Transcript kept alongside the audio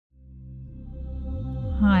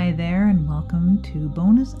Hi there, and welcome to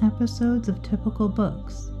bonus episodes of Typical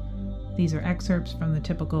Books. These are excerpts from the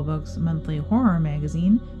Typical Books monthly horror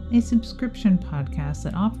magazine, a subscription podcast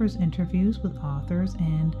that offers interviews with authors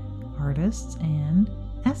and artists and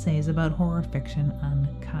essays about horror fiction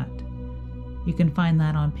uncut. You can find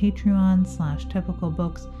that on Patreon/Typical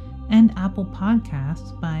Books and Apple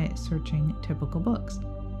Podcasts by searching Typical Books.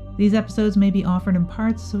 These episodes may be offered in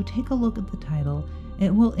parts, so take a look at the title.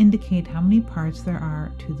 It will indicate how many parts there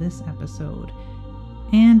are to this episode.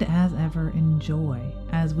 And as ever, enjoy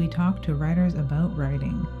as we talk to writers about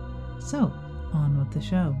writing. So, on with the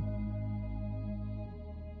show.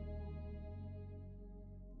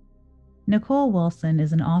 Nicole Wilson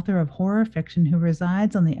is an author of horror fiction who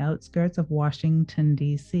resides on the outskirts of Washington,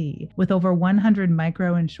 D.C. With over 100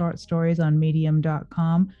 micro and short stories on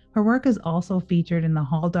Medium.com, her work is also featured in the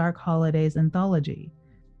Halldark Holidays anthology.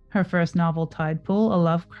 Her first novel, Tidepool, a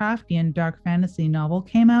Lovecraftian dark fantasy novel,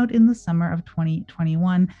 came out in the summer of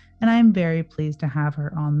 2021, and I'm very pleased to have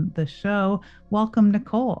her on the show. Welcome,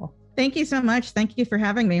 Nicole. Thank you so much. Thank you for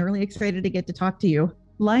having me. Really excited to get to talk to you.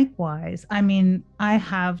 Likewise. I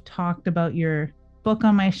have talked about your book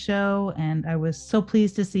on my show, and I was so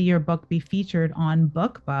pleased to see your book be featured on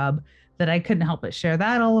BookBub that I couldn't help but share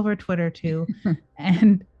that all over Twitter too.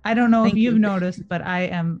 And I don't know if you've noticed, but I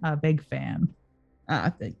am a big fan.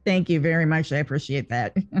 Thank you very much. I appreciate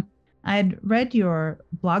that. I'd read your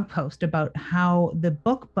blog post about how the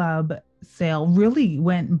BookBub sale really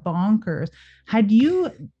went bonkers. Had you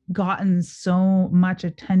gotten so much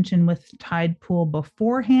attention with Tidepool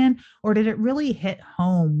beforehand, or did it really hit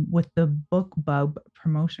home with the BookBub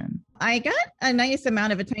promotion? I got a nice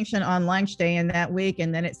amount of attention on launch day in that week,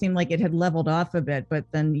 and then it seemed like it had leveled off a bit. But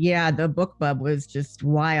then, yeah, the BookBub was just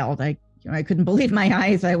wild. I couldn't believe my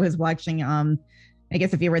eyes. I was watching I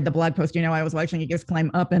guess if you read the blog post, I was watching it just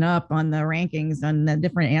climb up and up on the rankings on the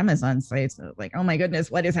different Amazon sites. Like, oh my goodness,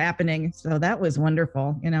 what is happening? So that was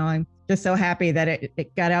wonderful. I'm just so happy that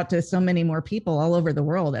it got out to so many more people all over the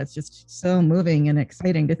world. That's just so moving and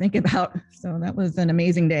exciting to think about. So that was an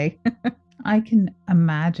amazing day. I can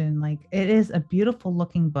imagine, it is a beautiful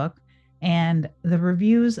looking book. And the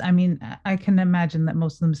reviews, I can imagine that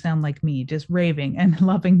most of them sound like me, just raving and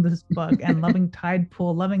loving this book and loving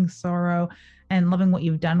Tidepool, loving Sorrow, and loving what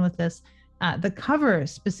you've done with this. The cover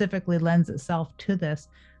specifically lends itself to this.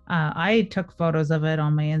 I took photos of it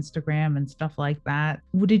on my Instagram and stuff like that.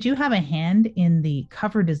 Did you have a hand in the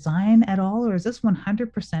cover design at all, or is this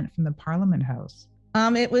 100% from the Parliament House?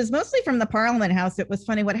 It was mostly from the Parliament House. It was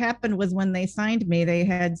funny. What happened was when they signed me, they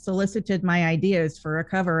had solicited my ideas for a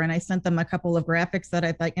cover, and I sent them a couple of graphics that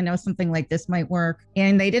I thought, something like this might work.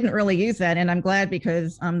 And they didn't really use that. And I'm glad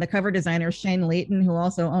because the cover designer, Shane Layton, who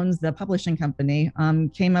also owns the publishing company,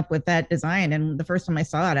 came up with that design. And the first time I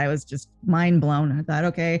saw it, I was just mind blown. I thought,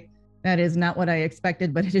 okay, that is not what I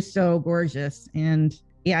expected, but it is so gorgeous. And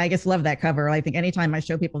yeah, I just love that cover. I think anytime I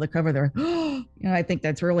show people the cover, they're, I think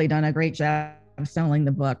that's really done a great job of selling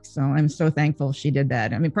the book. So I'm so thankful she did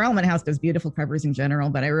that. Parliament House does beautiful covers in general,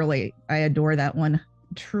 but I adore that one.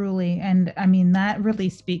 Truly. And that really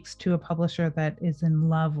speaks to a publisher that is in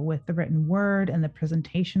love with the written word and the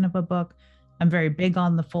presentation of a book. I'm very big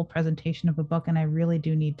on the full presentation of a book, and I really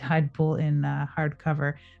do need Tidepool in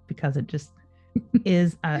hardcover because it just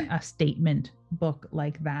is a statement book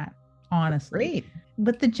like that, honestly. Great.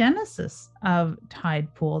 But the genesis of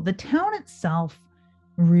Tidepool, the town itself,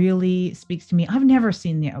 really speaks to me. I've never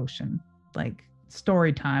seen the ocean, like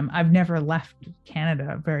story time. I've never left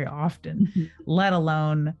Canada very often, let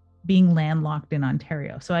alone being landlocked in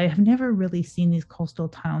Ontario. So I have never really seen these coastal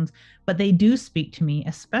towns, but they do speak to me,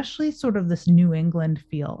 especially sort of this New England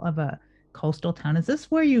feel of a coastal town. Is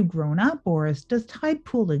this where you've grown up, or does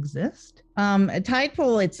Tidepool exist?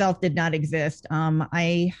 Tidepool itself did not exist.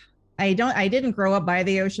 I didn't grow up by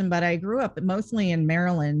the ocean, but I grew up mostly in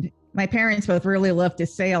Maryland. My parents both really loved to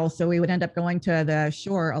sail, so we would end up going to the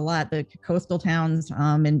shore a lot, the coastal towns,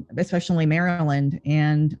 and especially Maryland.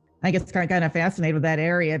 And I guess kind of fascinated with that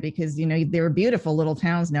area because, they're beautiful little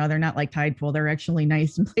towns now. They're not like Tidepool. They're actually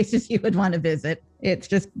nice and places you would want to visit. It's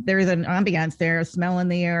just, there's an ambiance there, a smell in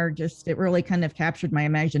the air. Just, it really kind of captured my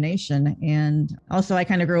imagination. And also I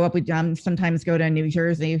kind of grew up with, sometimes go to New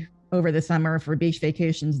Jersey over the summer for beach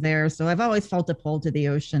vacations there. So I've always felt a pull to the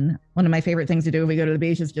ocean. One of my favorite things to do when we go to the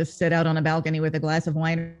beach is just sit out on a balcony with a glass of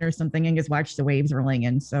wine or something and just watch the waves rolling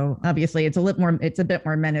in. So obviously it's a bit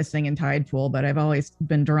more menacing in Tidepool, but I've always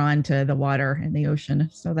been drawn to the water and the ocean.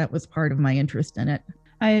 So that was part of my interest in it.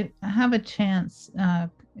 I have a chance,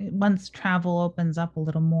 once travel opens up a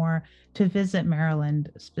little more, to visit Maryland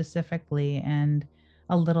specifically. And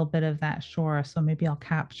a little bit of that shore. So maybe I'll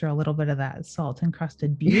capture a little bit of that salt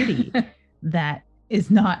encrusted beauty that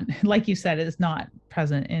is not, like you said, is not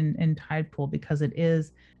present in Tidepool, because it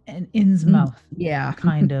is an Innsmouth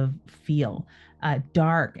kind of feel,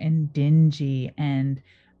 dark and dingy, and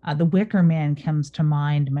the Wicker Man comes to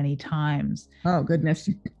mind many times. Oh, goodness.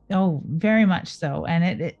 Oh, very much so.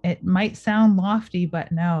 And it might sound lofty,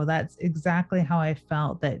 but no, that's exactly how I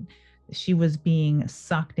felt, that she was being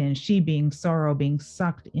sucked in, she being Sorrow, being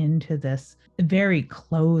sucked into this very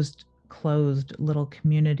closed little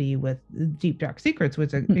community with deep dark secrets,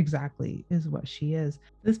 which exactly is what she is.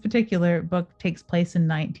 This particular book takes place in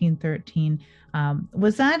 1913.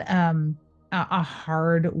 Was that a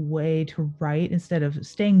hard way to write? Instead of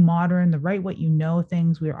staying modern, the write what you know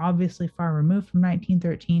things, we are obviously far removed from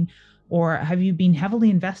 1913, or have you been heavily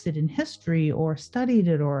invested in history or studied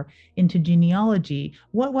it or into genealogy?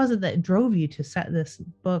 What was it that drove you to set this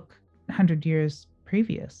book 100 years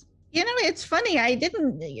previous? You know, it's funny.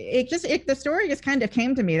 The story just kind of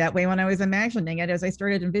came to me that way when I was imagining it. As I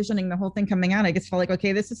started envisioning the whole thing coming out, I just felt like,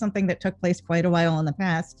 okay, this is something that took place quite a while in the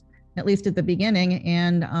past, at least at the beginning.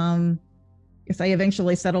 And guess I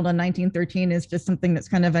eventually settled on 1913 as just something that's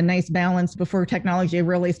kind of a nice balance before technology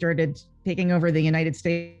really started taking over the United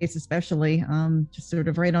States, especially just sort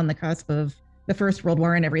of right on the cusp of the First World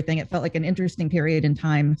War and everything. It felt like an interesting period in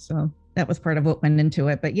time. So that was part of what went into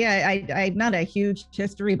it. But yeah, I'm not a huge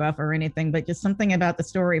history buff or anything, but just something about the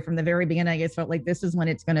story from the very beginning, I just felt like this is when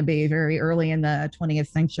it's going to be, very early in the 20th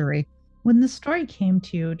century. When the story came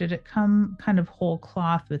to you, did it come kind of whole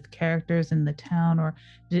cloth with characters in the town, or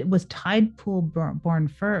was Tidepool born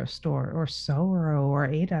first, or Sorrow, or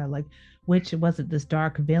Ada? Like, which was it, this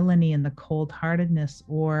dark villainy and the cold-heartedness,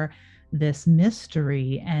 or this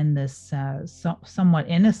mystery and this somewhat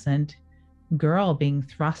innocent girl being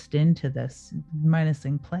thrust into this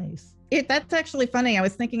menacing place? That's actually funny. I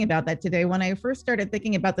was thinking about that today. When I first started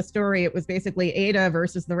thinking about the story, it was basically Ada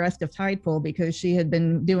versus the rest of Tidepool, because she had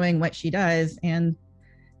been doing what she does, and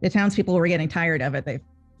the townspeople were getting tired of it. They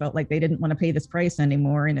felt like they didn't want to pay this price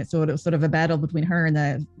anymore, and it's sort of a battle between her and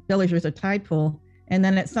the villagers of Tidepool. And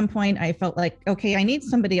then at some point, I felt like, okay, I need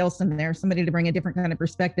somebody else in there, somebody to bring a different kind of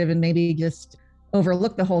perspective and maybe just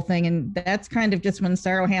overlook the whole thing. And that's kind of just when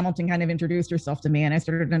Sorrow Hamilton kind of introduced herself to me, and I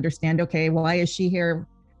started to understand, okay, why is she here?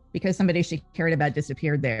 Because somebody she cared about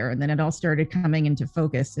disappeared there. And then it all started coming into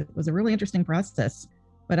focus. It was a really interesting process.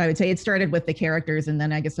 But I would say it started with the characters, and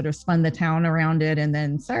then I guess sort of spun the town around it, and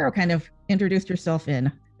then Sorrow kind of introduced herself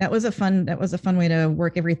in. That was a fun way to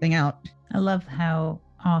work everything out. I love how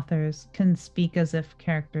authors can speak as if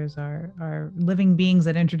characters are living beings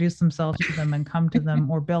that introduce themselves to them and come to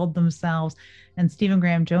them or build themselves. And Stephen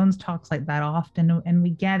Graham Jones talks like that often, and we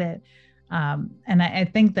get it. And I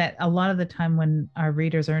think that a lot of the time when our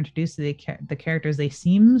readers are introduced to the characters, they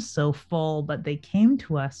seem so full, but they came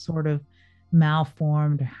to us sort of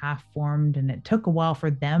malformed or half-formed, and it took a while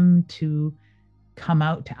for them to come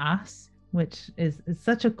out to us, which is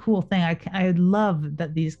such a cool thing. I love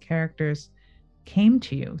that these characters came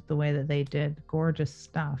to you the way that they did. Gorgeous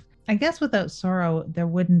stuff. I guess without Sorrow, there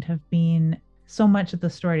wouldn't have been so much of the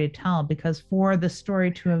story to tell, because for the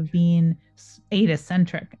story to have been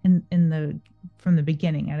Ada-centric from the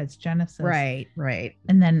beginning at its genesis, right,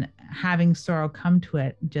 and then having Sorrow come to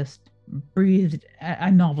it just breathed a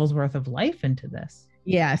novel's worth of life into this.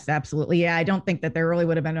 Yes, absolutely. Yeah, I don't think that there really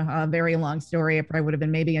would have been a very long story. It probably would have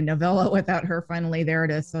been maybe a novella without her finally there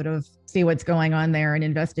to sort of see what's going on there and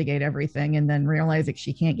investigate everything, and then realize that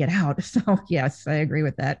she can't get out. So yes, I agree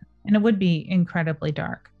with that. And it would be incredibly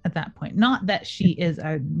dark at that point. Not that she is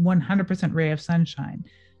a 100% ray of sunshine.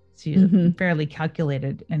 She's a fairly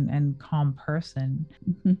calculated and calm person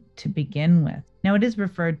to begin with. Now, it is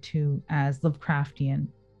referred to as Lovecraftian.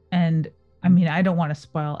 And I mean, I don't want to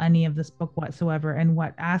spoil any of this book whatsoever, and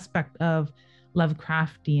what aspect of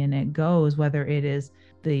Lovecraftian it goes, whether it is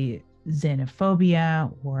the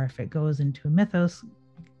xenophobia or if it goes into a mythos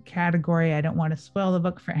category. I don't want to spoil the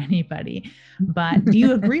book for anybody, but do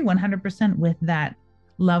you agree 100% with that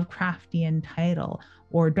Lovecraftian title,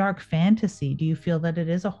 or dark fantasy? Do you feel that it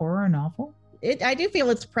is a horror novel? I do feel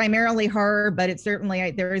it's primarily horror, but it's certainly,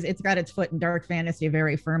 it's got its foot in dark fantasy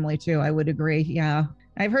very firmly too. I would agree. Yeah.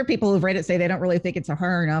 I've heard people who've read it say they don't really think it's a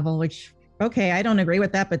horror novel, which, okay, I don't agree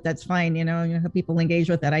with that, but that's fine. You know how people engage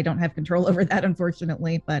with that. I don't have control over that,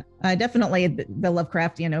 unfortunately, but definitely the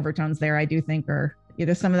Lovecraftian overtones there, I do think are,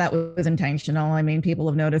 some of that was intentional. I mean, people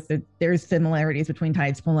have noticed that there's similarities between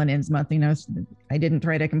Tidepool and Innsmouth. I didn't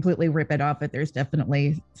try to completely rip it off, but there's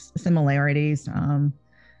definitely similarities.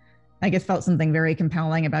 I guess felt something very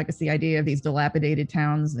compelling about just the idea of these dilapidated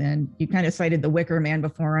towns. And you kind of cited the Wicker Man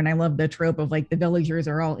before, and I love the trope of like the villagers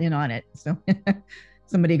are all in on it. So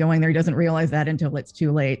somebody going there doesn't realize that until it's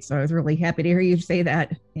too late. So I was really happy to hear you say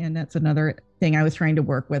that. And that's another thing I was trying to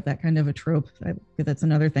work with, that kind of a trope, because that's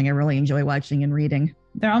another thing I really enjoy watching and reading.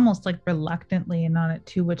 They're almost like reluctantly in on it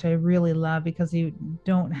too, which I really love, because you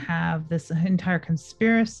don't have this entire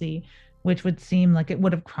conspiracy, which would seem like it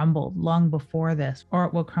would have crumbled long before this, or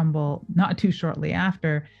it will crumble not too shortly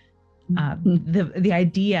after. The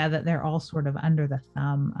idea that they're all sort of under the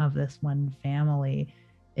thumb of this one family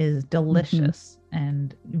is delicious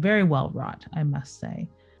and very well wrought, I must say.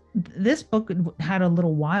 This book had a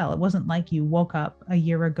little while. It wasn't like you woke up a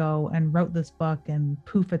year ago and wrote this book and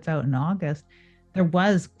poof, it's out in August. There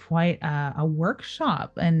was quite a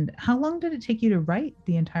workshop. And how long did it take you to write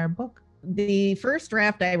the entire book? The first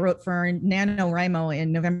draft I wrote for NaNoWriMo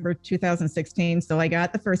in November 2016. So I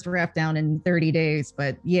got the first draft down in 30 days.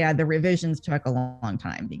 But yeah, the revisions took a long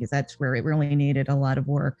time because that's where it really needed a lot of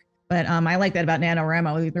work. But I like that about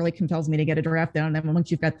NaNoWriMo. It really compels me to get a draft down. And then once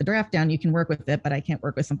you've got the draft down, you can work with it, but I can't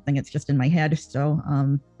work with something that's just in my head. So,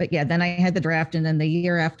 but yeah, then I had the draft. And then the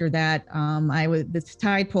year after that, this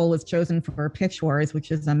tide pool was chosen for Pitch Wars,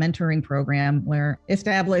 which is a mentoring program where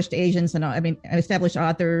established agents established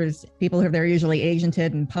authors, people who are usually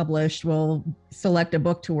agented and published, will select a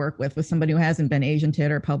book to work with somebody who hasn't been agented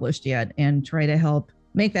or published yet and try to help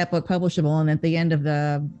make that book publishable. And at the end of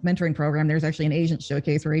the mentoring program, there's actually an agent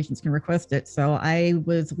showcase where agents can request it. So I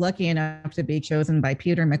was lucky enough to be chosen by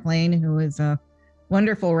Peter McLean, who is a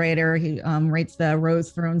wonderful writer. He writes the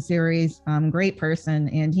Rose Throne series, great person.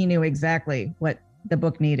 And he knew exactly what the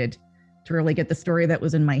book needed to really get the story that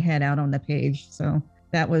was in my head out on the page. So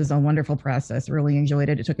that was a wonderful process. Really enjoyed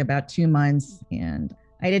it. It took about 2 months, and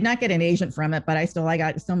I did not get an agent from it, but I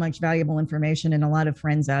got so much valuable information and a lot of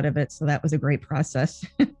friends out of it. So that was a great process.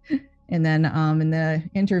 And then in the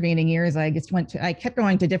intervening years, I kept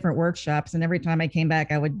going to different workshops. And every time I came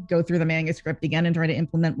back, I would go through the manuscript again and try to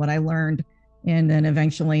implement what I learned. And then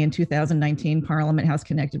eventually in 2019, Parliament House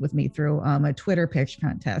connected with me through a Twitter pitch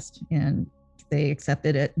contest, and they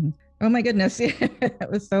accepted it. And, oh my goodness, that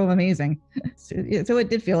was so amazing. So it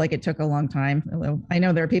did feel like it took a long time. Although I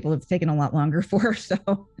know there are people it's taken a lot longer for. So.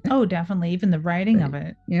 Oh, definitely. Even the writing of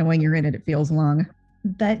it. Yeah, when you're in it, it feels long.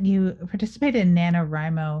 That you participated in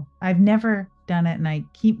NaNoWriMo. I've never done it, and I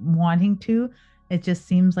keep wanting to. It just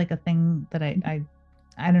seems like a thing that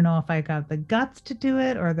I don't know if I got the guts to do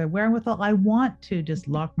it or the wherewithal. I want to just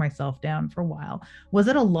lock myself down for a while. Was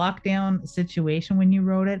it a lockdown situation when you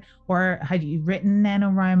wrote it, or had you written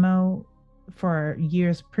NaNoWriMo for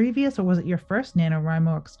years previous, or was it your first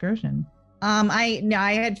NaNoWriMo excursion?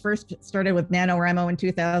 I had first started with NaNoWriMo in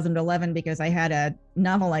 2011 because I had a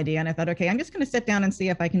novel idea, and I thought, okay, I'm just going to sit down and see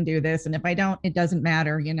if I can do this. And if I don't, it doesn't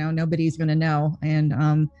matter. Nobody's going to know. And,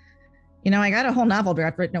 I got a whole novel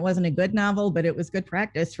draft written. It wasn't a good novel, but it was good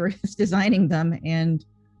practice for designing them. And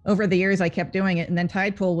over the years, I kept doing it. And then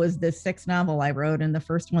Tide Pool was the 6th novel I wrote, and the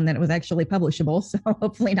first one that was actually publishable. So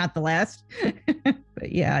hopefully not the last.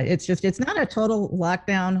 But yeah, it's not a total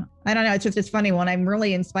lockdown. I don't know. It's funny when I'm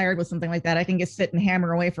really inspired with something like that, I can just sit and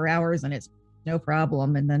hammer away for hours and it's no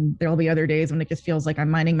problem. And then there'll be other days when it just feels like I'm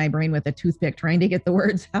mining my brain with a toothpick trying to get the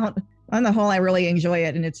words out. On the whole, I really enjoy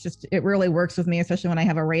it. And it really works with me, especially when I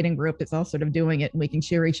have a writing group that's all sort of doing it and we can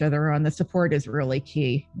cheer each other on. The support is really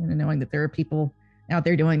key, and knowing that there are people out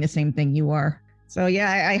there doing the same thing you are. So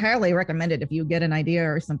yeah, I highly recommend it if you get an idea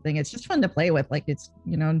or something. It's just fun to play with. Like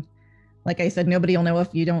like I said, nobody will know if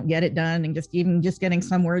you don't get it done, and just getting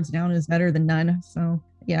some words down is better than none. So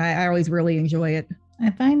yeah, I always really enjoy it.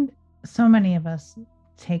 I find so many of us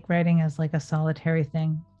take writing as like a solitary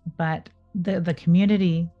thing, but the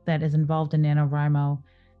community that is involved in NaNoWriMo,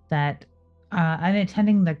 that I'm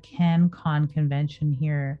attending the CanCon convention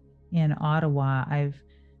here in Ottawa. I've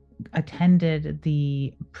attended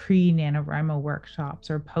the pre-NaNoWriMo workshops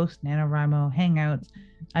or post-NaNoWriMo hangouts.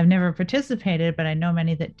 I've never participated, but I know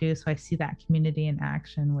many that do. So I see that community in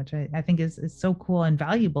action, which I think is so cool and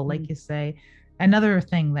valuable. Like you say, another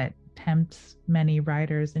thing that tempts many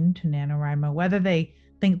writers into NaNoWriMo, whether they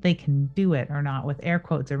think they can do it or not, with air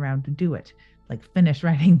quotes around to do it, like finish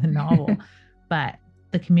writing the novel. But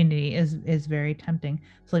the community is very tempting.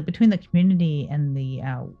 So like between the community and the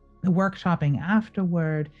workshopping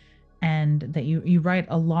afterward, and that you write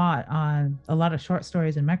a lot of short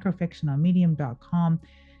stories and microfiction on medium.com,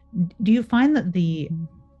 do you find that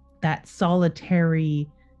that solitary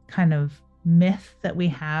kind of myth that we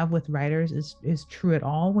have with writers is true at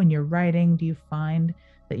all when you're writing? Do you find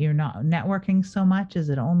that you're not networking so much? Is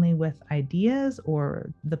it only with ideas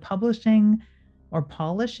or the publishing? or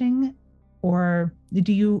polishing, or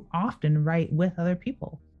do you often write with other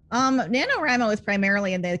people? NaNoWriMo is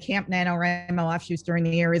primarily in the Camp NaNoWriMo offshoots during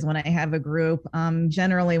the year is when I have a group.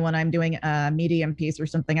 Generally, when I'm doing a medium piece or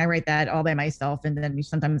something, I write that all by myself. And then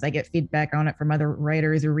sometimes I get feedback on it from other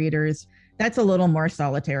writers or readers. That's a little more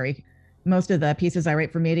solitary. Most of the pieces I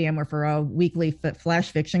write for Medium were for a weekly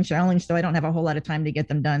flash fiction challenge, so I don't have a whole lot of time to get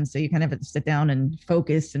them done. So you kind of have to sit down and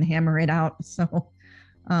focus and hammer it out. So,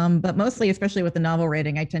 but mostly, especially with the novel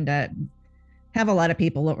writing, I tend to have a lot of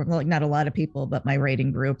people, like not a lot of people, but my writing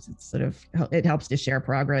groups. It's sort of, it helps to share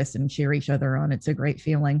progress and cheer each other on. It's a great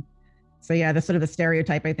feeling. So yeah, the sort of the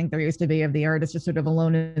stereotype I think there used to be of the artist just sort of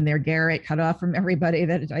alone in their garret, cut off from everybody.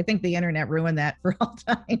 That I think the internet ruined that for all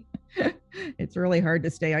time. It's really hard to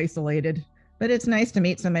stay isolated, but it's nice to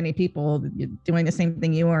meet so many people doing the same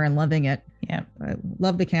thing you are and loving it. Yeah, I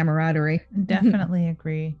love the camaraderie. Definitely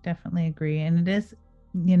agree. Definitely agree. And it is,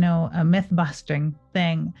 a myth busting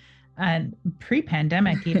thing. And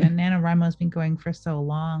pre-pandemic, even NaNoWriMo has been going for so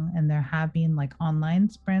long, and there have been like online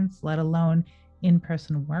sprints, let alone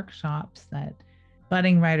in-person workshops, that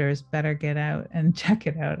budding writers better get out and check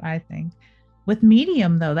it out, I think. With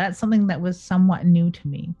Medium, though, that's something that was somewhat new to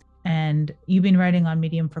me. And you've been writing on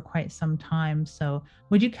Medium for quite some time. So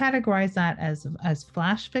would you categorize that as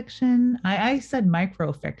flash fiction? I said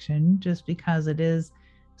microfiction just because it is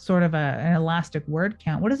sort of an elastic word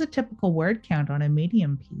count. What is a typical word count on a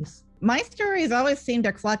Medium piece? My stories always seem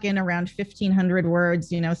to clock in around 1,500 words.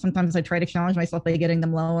 Sometimes I try to challenge myself by getting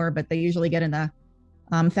them lower, but they usually get in the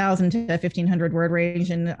 1,000 to 1,500 word range.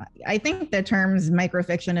 And I think the terms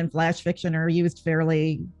microfiction and flash fiction are used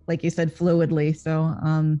fairly, like you said, fluidly. So,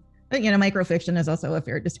 but microfiction is also a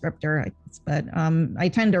fair descriptor. But I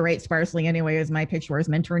tend to write sparsely anyway, as my Picture's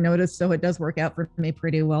mentor noticed. So it does work out for me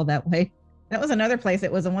pretty well that way. That was another place.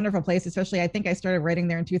 It was a wonderful place, especially I think I started writing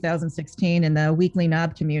there in 2016, and the Weekly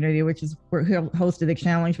Knob community, which is where who hosted the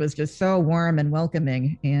challenge, was just so warm and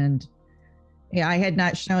welcoming. And yeah, I had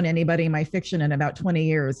not shown anybody my fiction in about 20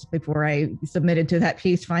 years before I submitted to that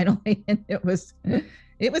piece finally. And it was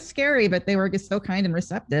scary, but they were just so kind and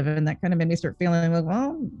receptive. And that kind of made me start feeling like,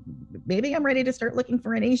 well, maybe I'm ready to start looking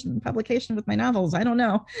for an Asian publication with my novels. I don't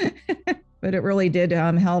know. But it really did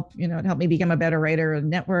help, it helped me become a better writer and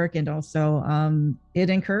network. And also it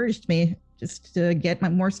encouraged me just to get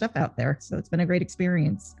more stuff out there. So it's been a great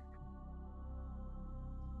experience.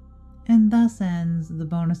 And thus ends the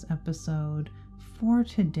bonus episode for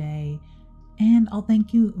today. And I'll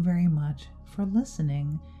thank you very much for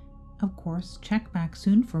listening. Of course, check back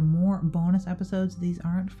soon for more bonus episodes. These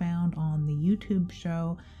aren't found on the YouTube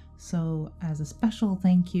show. So as a special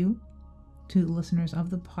thank you to listeners of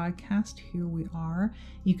the podcast, here we are.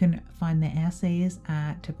 You can find the essays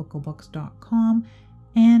at typicalbooks.com.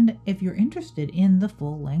 And if you're interested in the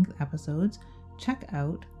full-length episodes, check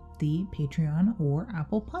out the Patreon or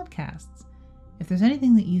Apple Podcasts. If there's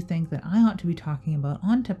anything that you think that I ought to be talking about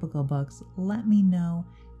on Typical Books, let me know,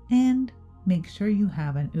 and make sure you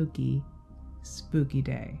have an ooky, spooky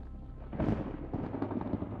day.